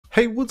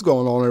Hey, what's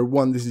going on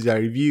everyone, this is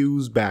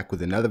Reviews back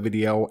with another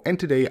video, and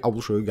today I will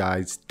show you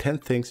guys 10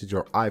 things that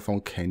your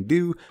iPhone can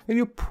do and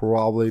you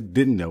probably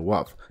didn't know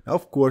of. Now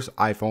of course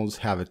iPhones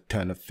have a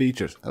ton of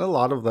features and a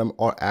lot of them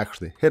are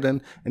actually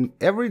hidden, and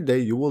every day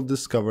you will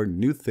discover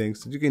new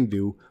things that you can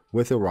do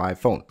with your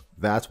iPhone.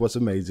 That's what's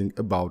amazing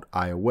about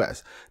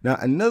iOS. Now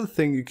another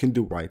thing you can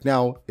do right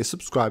now is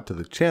subscribe to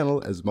the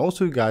channel, as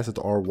most of you guys that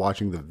are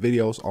watching the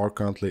videos are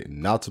currently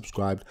not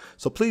subscribed,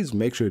 so please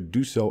make sure to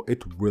do so.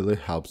 It really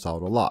helps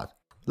out a lot.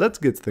 Let's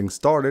get things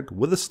started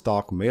with the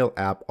stock Mail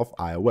app of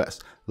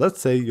iOS. Let's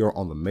say you're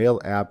on the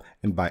Mail app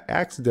and by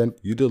accident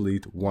you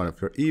delete one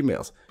of your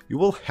emails. You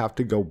will have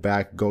to go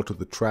to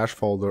the trash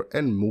folder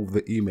and move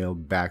the email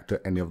back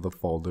to any of the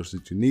folders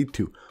that you need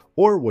to.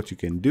 Or what you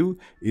can do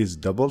is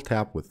double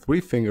tap with 3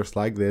 fingers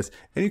like this,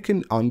 and you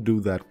can undo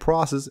that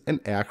process and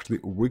actually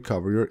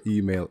recover your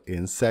email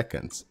in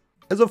seconds.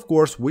 As of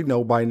course we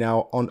know by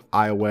now, on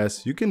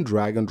iOS you can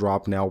drag and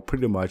drop now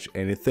pretty much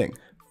anything.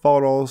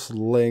 Photos,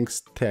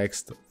 links,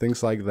 text,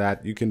 things like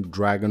that. You can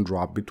drag and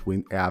drop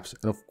between apps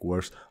and of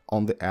course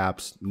on the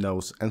apps,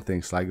 notes and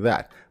things like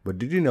that. But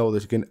did you know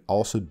that you can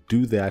also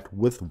do that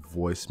with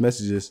voice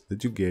messages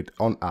that you get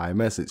on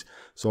iMessage?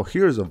 So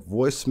here's a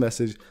voice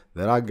message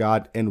that I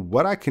got, and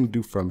what I can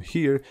do from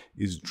here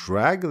is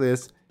drag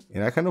this,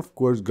 and I can of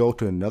course go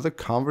to another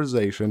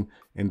conversation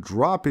and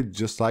drop it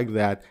just like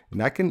that,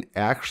 and I can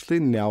actually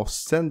now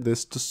send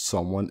this to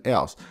someone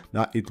else.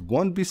 Now it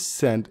won't be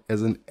sent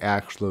as an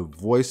actual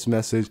voice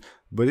message,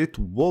 but it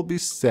will be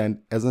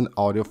sent as an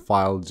audio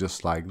file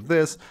just like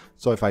this.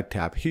 So if I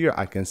tap here,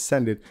 I can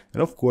send it,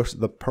 and of course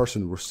the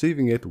person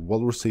receiving it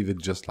will receive it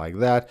just like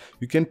that.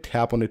 You can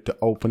tap on it to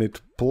open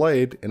it,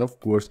 play it, and of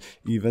course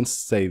even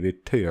save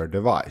it to your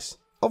device.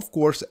 Of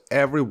course,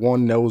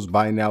 everyone knows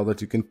by now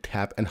that you can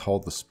tap and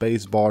hold the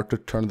space bar to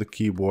turn the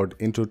keyboard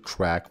into a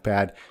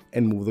trackpad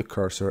and move the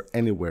cursor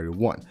anywhere you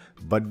want.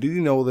 But did you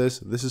know this?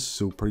 This is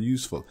super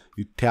useful.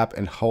 You tap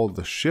and hold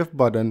the shift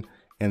button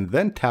and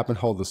then tap and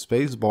hold the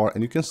space bar,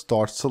 and you can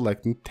start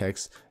selecting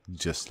text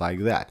just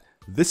like that.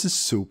 This is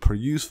super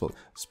useful,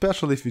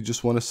 especially if you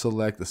just want to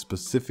select a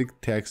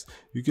specific text.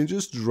 You can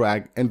just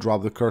drag and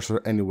drop the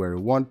cursor anywhere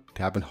you want,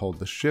 tap and hold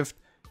the shift,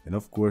 and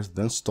of course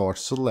then start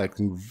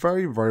selecting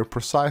very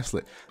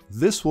precisely.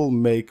 This will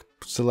make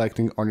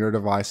selecting on your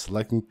device,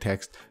 selecting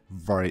text,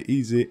 very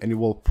easy, and you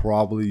will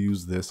probably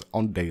use this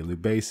on a daily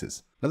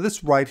basis. Now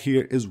this right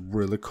here is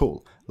really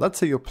cool. Let's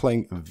say you're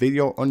playing a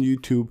video on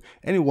YouTube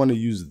and you want to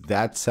use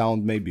that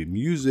sound, maybe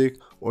music,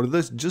 or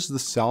this just the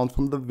sound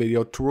from the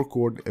video, to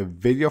record a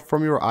video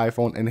from your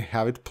iPhone and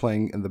have it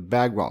playing in the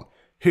background.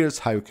 Here's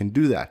how you can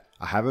do that.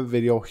 I have a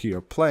video here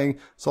playing,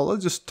 so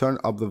let's just turn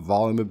up the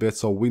volume a bit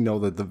so we know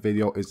that the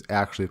video is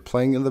actually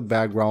playing in the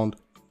background.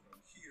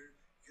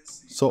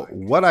 So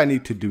what I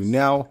need to do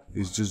now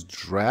is just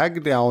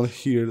drag down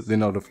here the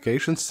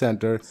notification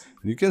center,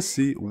 and you can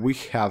see we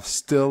have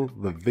still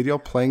the video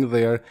playing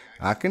there.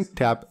 I can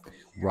tap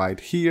right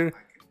here,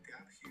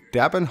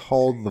 tap and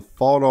hold the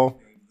photo,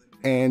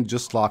 and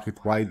just lock it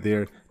right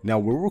there. Now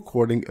we're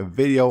recording a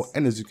video,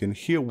 and as you can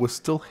hear, we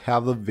still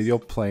have the video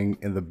playing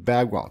in the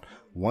background.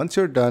 Once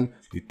you're done,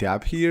 you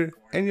tap here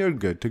and you're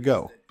good to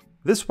go.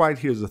 This right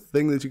here is a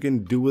thing that you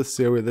can do with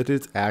Siri that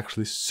is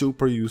actually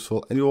super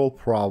useful, and you will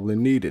probably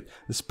need it,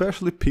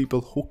 especially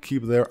people who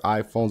keep their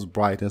iPhone's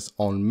brightness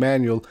on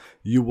manual.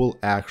 You will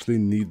actually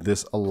need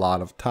this a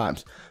lot of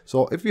times.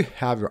 So if you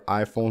have your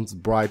iPhone's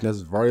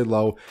brightness very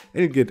low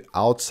and you get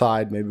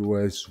outside, maybe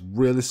where it's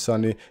really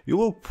sunny, you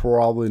will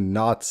probably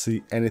not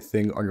see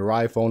anything on your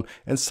iPhone,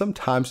 and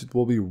sometimes it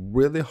will be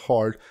really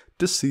hard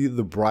to see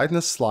the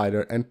brightness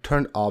slider and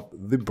turn up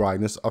the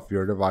brightness of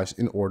your device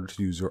in order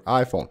to use your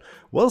iPhone.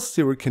 Well,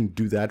 Siri can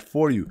do that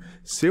for you.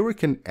 Siri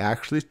can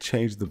actually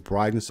change the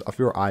brightness of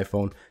your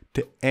iPhone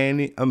to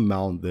any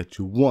amount that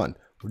you want.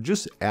 Or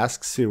just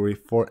ask Siri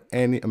for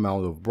any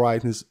amount of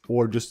brightness,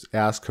 or just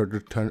ask her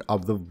to turn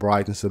up the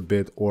brightness a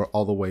bit, or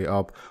all the way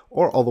up,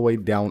 or all the way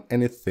down,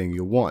 anything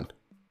you want.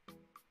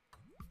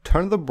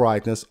 Turn the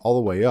brightness all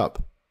the way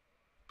up.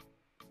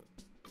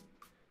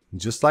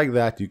 Just like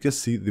that, you can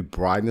see the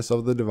brightness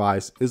of the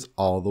device is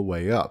all the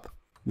way up.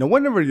 Now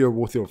whenever you're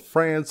with your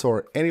friends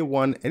or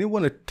anyone, and you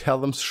want to tell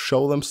them,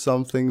 show them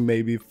something,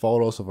 maybe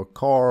photos of a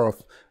car,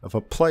 of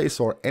a place,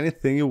 or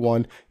anything you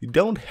want, you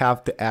don't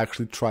have to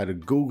actually try to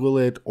Google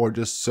it or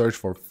just search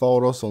for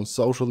photos on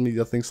social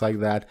media, things like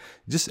that.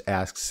 Just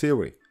ask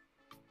Siri.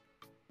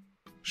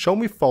 Show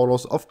me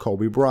photos of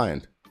Kobe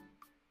Bryant.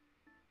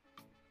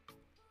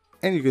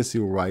 And you can see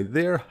right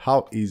there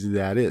how easy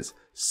that is.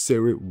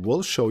 Siri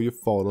will show you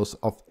photos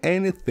of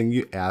anything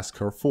you ask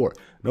her for,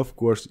 and of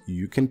course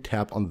you can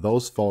tap on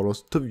those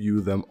photos to view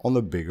them on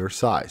a bigger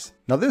size.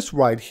 Now this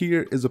right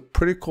here is a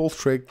pretty cool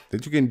trick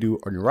that you can do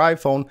on your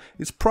iPhone.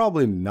 It's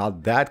probably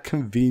not that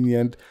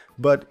convenient,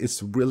 but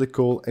it's really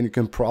cool, and you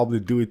can probably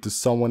do it to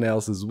someone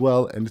else as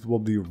well, and it will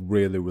be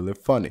really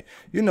funny.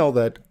 You know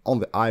that on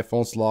the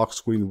iPhone's lock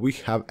screen we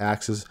have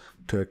access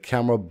to a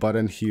camera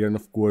button here, and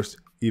of course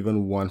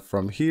even one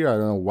from here. I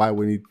don't know why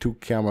we need two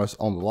cameras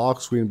on the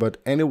lock screen, but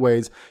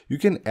anyways, you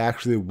can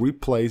actually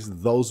replace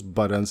those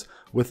buttons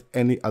with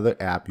any other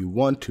app you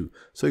want to.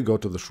 So you go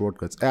to the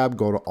Shortcuts app,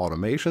 go to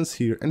Automations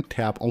here, and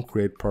tap on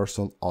Create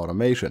Personal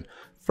Automation.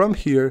 From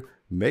here,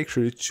 make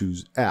sure you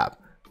choose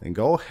App. Then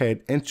go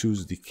ahead and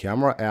choose the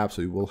camera app,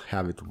 so you will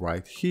have it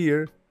right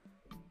here.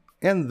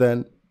 And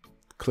then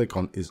click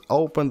on Is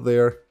Open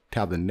there,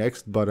 tap the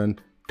next button,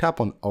 tap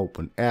on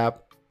Open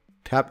App,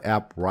 tap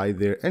App right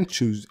there, and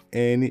choose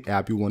any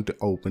app you want to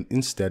open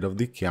instead of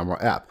the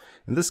camera app.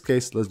 In this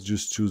case, let's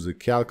just choose the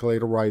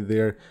calculator right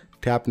there,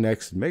 tap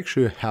Next, make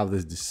sure you have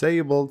this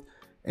disabled,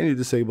 and you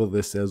disable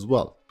this as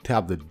well.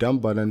 Tap the Done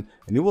button,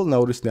 and you will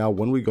notice now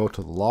when we go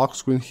to the lock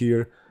screen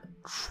here,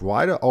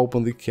 try to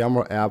open the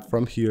camera app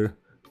from here,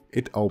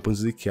 it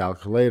opens the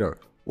calculator.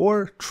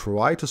 Or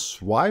try to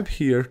swipe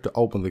here to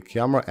open the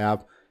camera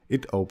app,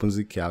 it opens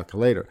the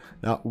calculator.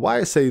 Now, why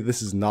I say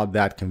this is not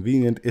that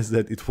convenient is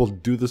that it will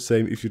do the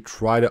same if you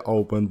try to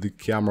open the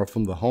camera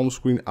from the home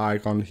screen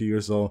icon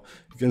here. So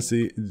you can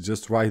see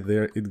just right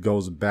there, it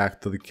goes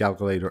back to the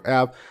calculator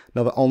app.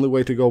 Now, the only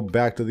way to go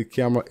back to the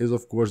camera is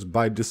of course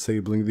by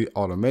disabling the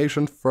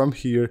automation from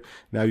here.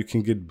 Now you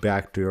can get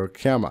back to your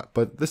camera,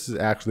 but this is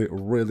actually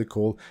really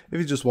cool if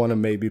you just want to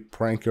maybe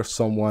prank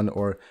someone,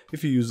 or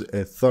if you use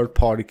a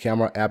third-party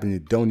camera app and you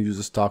don't use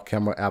a stock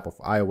camera app of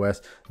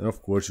iOS, then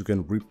of course you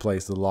can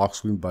replace the lock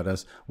screen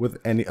buttons with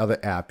any other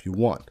app you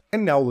want.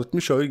 And now let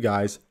me show you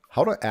guys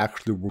how to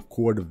actually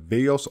record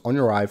videos on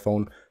your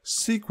iPhone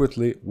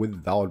secretly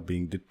without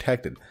being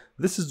detected.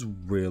 This is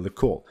really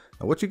cool.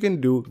 Now what you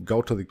can do,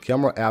 go to the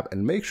camera app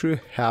and make sure you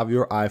have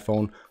your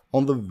iPhone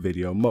on the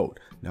video mode.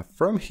 Now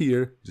from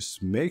here,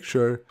 just make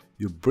sure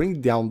you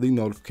bring down the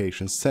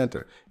notification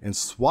center and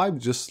swipe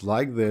just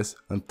like this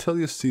until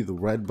you see the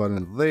red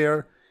button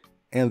there,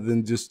 and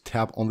then just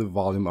tap on the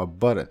volume up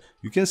button.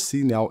 You can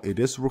see now it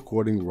is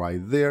recording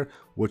right there.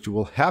 What you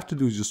will have to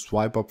do is just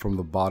swipe up from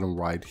the bottom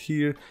right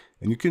here,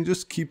 and you can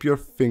just keep your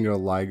finger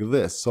like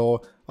this.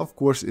 So of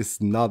course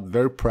it's not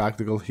very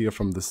practical here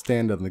from the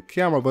stand and the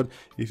camera, but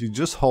if you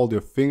just hold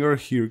your finger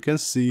here, you can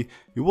see,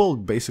 you will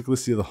basically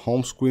see the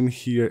home screen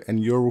here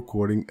and you're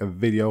recording a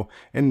video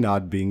and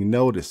not being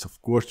noticed.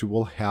 Of course you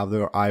will have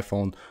your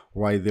iPhone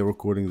right there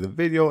recording the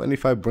video, and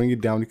if I bring it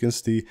down, you can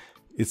see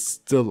it's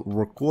still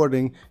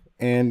recording.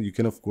 And you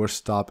can of course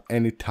stop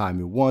anytime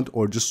you want,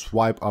 or just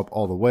swipe up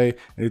all the way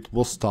and it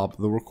will stop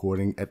the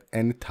recording at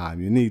any time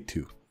you need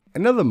to.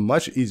 Another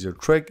much easier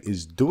trick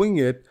is doing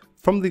it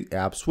from the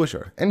app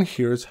switcher, and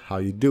here's how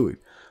you do it.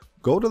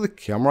 Go to the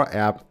camera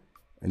app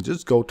and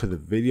just go to the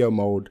video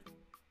mode,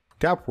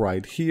 tap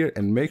right here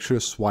and make sure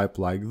you swipe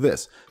like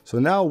this. So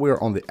now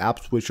we're on the app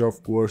switcher.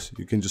 Of course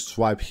you can just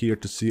swipe here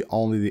to see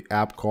only the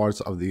app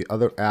cards of the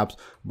other apps,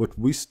 but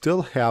we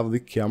still have the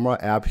camera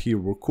app here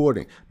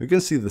recording. You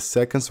can see the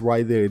seconds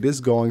right there, it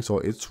is going, so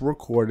it's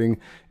recording,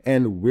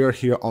 and we're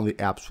here on the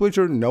app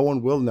switcher. No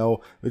one will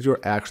know that you're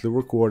actually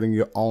recording.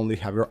 You only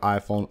have your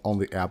iPhone on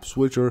the app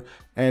switcher,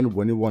 and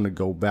when you want to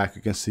go back,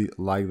 you can see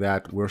like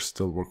that, we're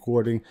still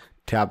recording.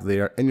 Tap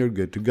there and you're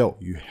good to go.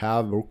 You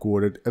have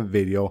recorded a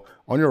video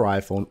on your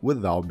iPhone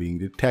without being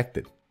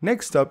detected.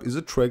 Next up is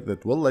a trick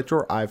that will let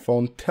your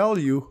iPhone tell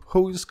you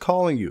who is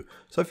calling you.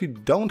 So if you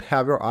don't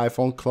have your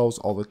iPhone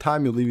closed all the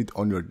time, you leave it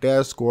on your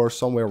desk or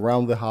somewhere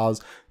around the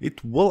house,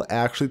 it will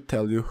actually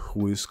tell you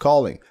who is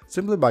calling.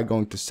 Simply by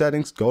going to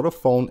Settings, go to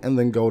Phone, and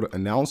then go to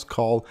Announce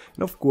Call.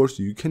 And of course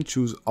you can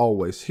choose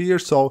Always here,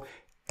 so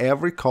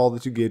every call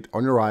that you get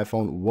on your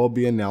iPhone will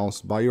be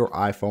announced by your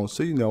iPhone,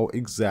 so you know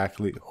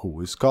exactly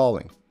who is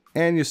calling.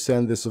 And you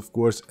send this of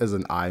course as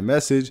an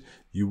iMessage,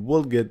 you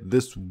will get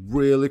this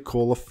really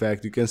cool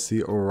effect. You can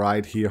see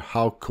right here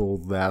how cool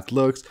that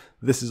looks.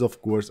 This is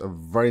of course a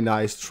very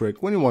nice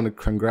trick when you want to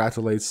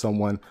congratulate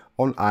someone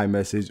on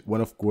iMessage.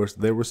 When of course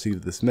they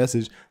receive this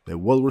message, they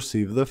will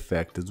receive the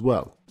effect as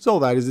well. So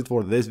that is it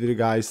for this video,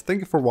 guys.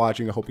 Thank you for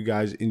watching. I hope you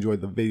guys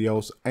enjoyed the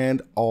videos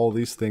and all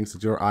these things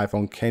that your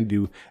iPhone can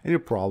do and you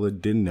probably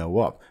didn't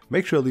know of.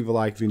 Make sure to leave a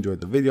like if you enjoyed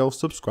the video,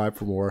 subscribe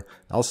for more.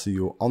 I'll see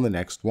you on the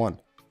next one.